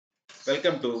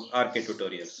Welcome to RK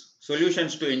Tutorials,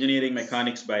 Solutions to Engineering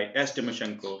Mechanics by S.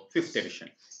 Timoshenko, 5th edition.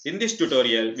 In this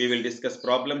tutorial, we will discuss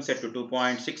problem set to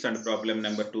 2.6 and problem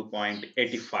number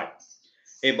 2.85.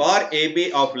 A bar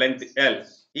AB of length L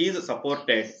is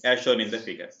supported as shown in the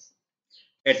figure.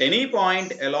 At any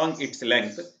point along its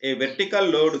length, a vertical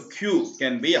load Q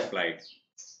can be applied.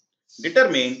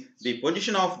 Determine the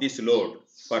position of this load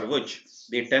for which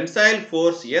the tensile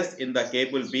force S in the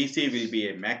cable BC will be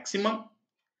a maximum,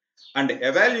 and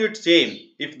evaluate same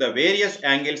if the various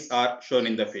angles are shown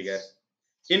in the figure.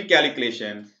 In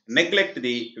calculation, neglect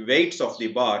the weights of the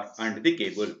bar and the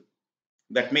cable.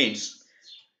 That means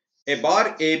a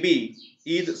bar AB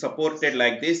is supported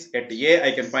like this. At A,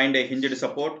 I can find a hinged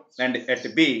support, and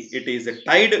at B, it is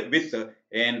tied with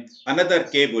another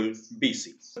cable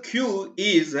BC. Q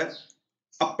is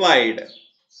applied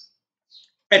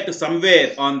at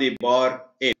somewhere on the bar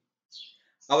A.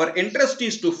 Our interest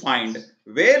is to find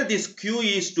where this Q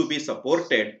is to be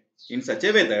supported in such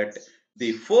a way that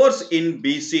the force in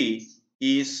BC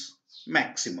is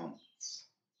maximum.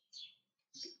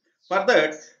 For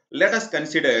that, let us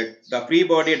consider the free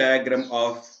body diagram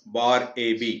of bar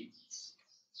AB.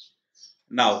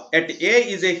 Now, at A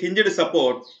is a hinged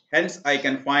support, hence I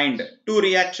can find two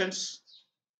reactions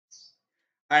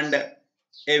and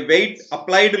a weight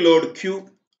applied load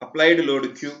Q,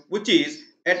 which is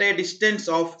at a distance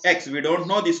of x. We don't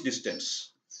know this distance.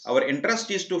 Our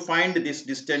interest is to find this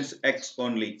distance x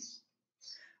only.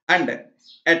 And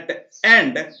at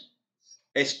end,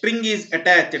 a string is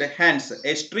attached, hence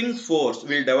a string force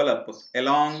will develop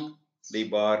along the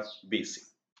bar BC.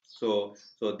 So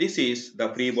this is the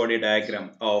free body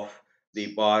diagram of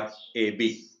the bar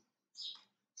AB.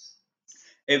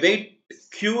 A weight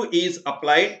Q is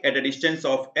applied at a distance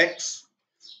of x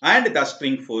and the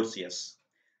string force S.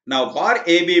 Now bar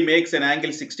AB makes an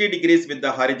angle 60 degrees with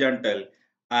the horizontal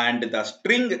and the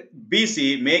string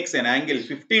BC makes an angle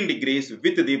 15 degrees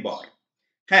with the bar.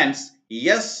 Hence,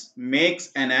 S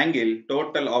makes an angle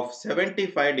total of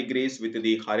 75 degrees with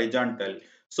the horizontal.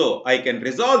 So, I can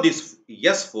resolve this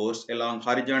S force along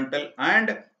horizontal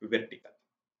and vertical.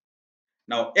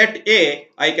 Now, at A,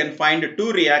 I can find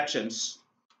two reactions,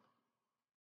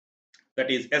 that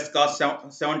is S cos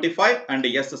 75 and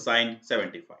S sin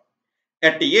 75.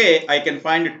 At A, I can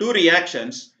find two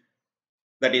reactions,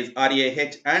 that is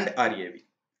RAH and RAV.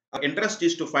 Our interest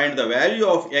is to find the value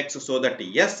of X so that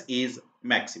S is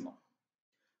maximum.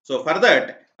 So for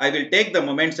that, I will take the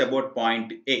moments about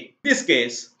point A. In this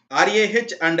case,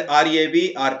 RAH and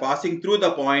RAV are passing through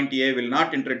the point A, will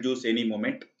not introduce any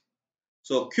moment.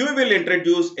 So Q will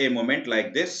introduce a moment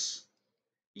like this.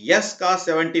 S cos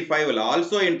 75 will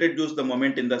also introduce the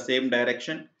moment in the same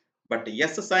direction, but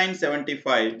S sin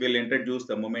 75 will introduce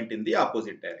the moment in the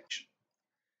opposite direction.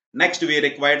 Next, we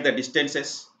require the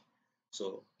distances.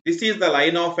 So this is the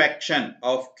line of action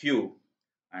of Q,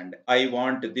 and I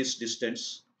want this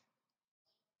distance.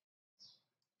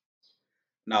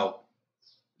 Now,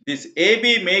 this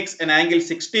AB makes an angle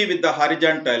 60 with the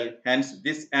horizontal, hence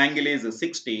this angle is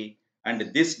 60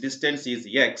 and this distance is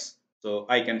x. So,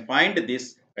 I can find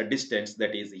this distance,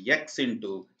 that is x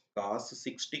into cos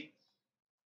 60.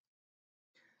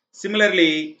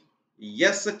 Similarly,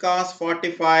 S cos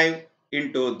 45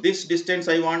 into this distance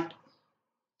I want,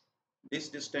 this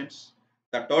distance.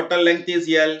 The total length is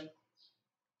L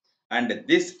and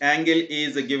this angle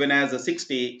is given as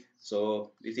 60.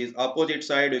 So, this is opposite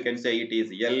side, you can say it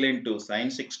is L into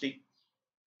sin 60.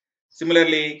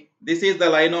 Similarly, this is the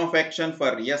line of action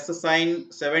for S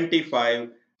sin 75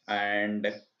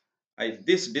 and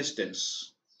this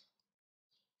distance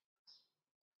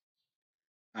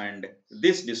and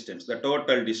this distance, the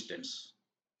total distance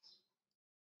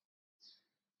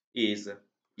is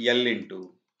L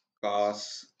into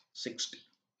cos 60.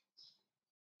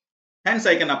 Hence,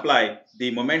 I can apply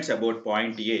the moments about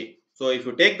point A. So, if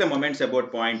you take the moments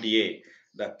about point A,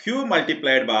 the Q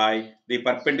multiplied by the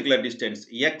perpendicular distance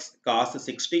x cos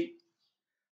 60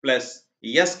 plus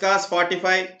S cos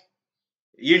 45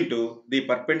 into the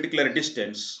perpendicular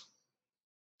distance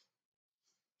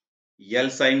L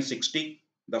sin 60.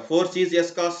 The force is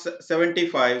S cos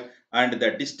 75 and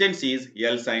the distance is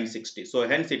L sin 60. So,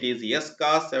 hence it is S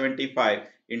cos 75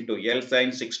 into L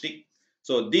sin 60.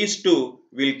 So, these two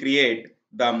will create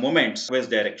the moments in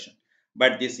west direction.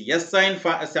 But this S sin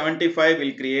 75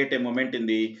 will create a moment in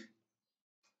the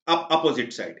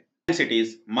opposite side. Hence, it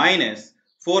is minus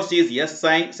force is S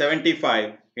sin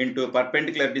 75 into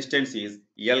perpendicular distance is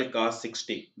L cos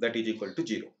 60, that is equal to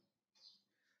 0.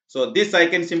 So, this I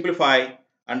can simplify,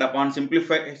 and upon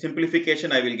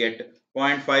simplification I will get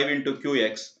 0.5 into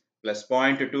Qx plus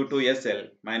 0.22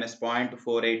 SL minus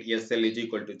 0.48 SL is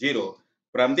equal to 0.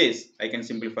 From this, I can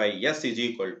simplify S is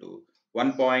equal to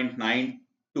 1.92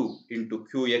 into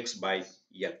Qx by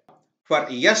L. For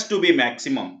S to be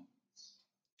maximum,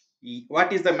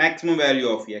 what is the maximum value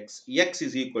of X? X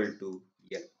is equal to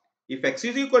L. If X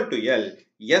is equal to L,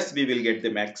 yes, we will get the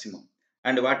maximum.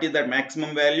 And what is the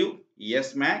maximum value?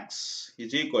 S max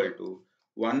is equal to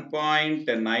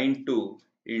 1.92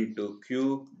 into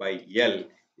Q by L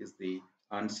is the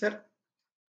answer.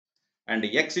 And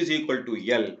X is equal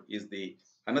to L is the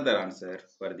another answer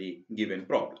for the given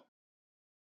problem.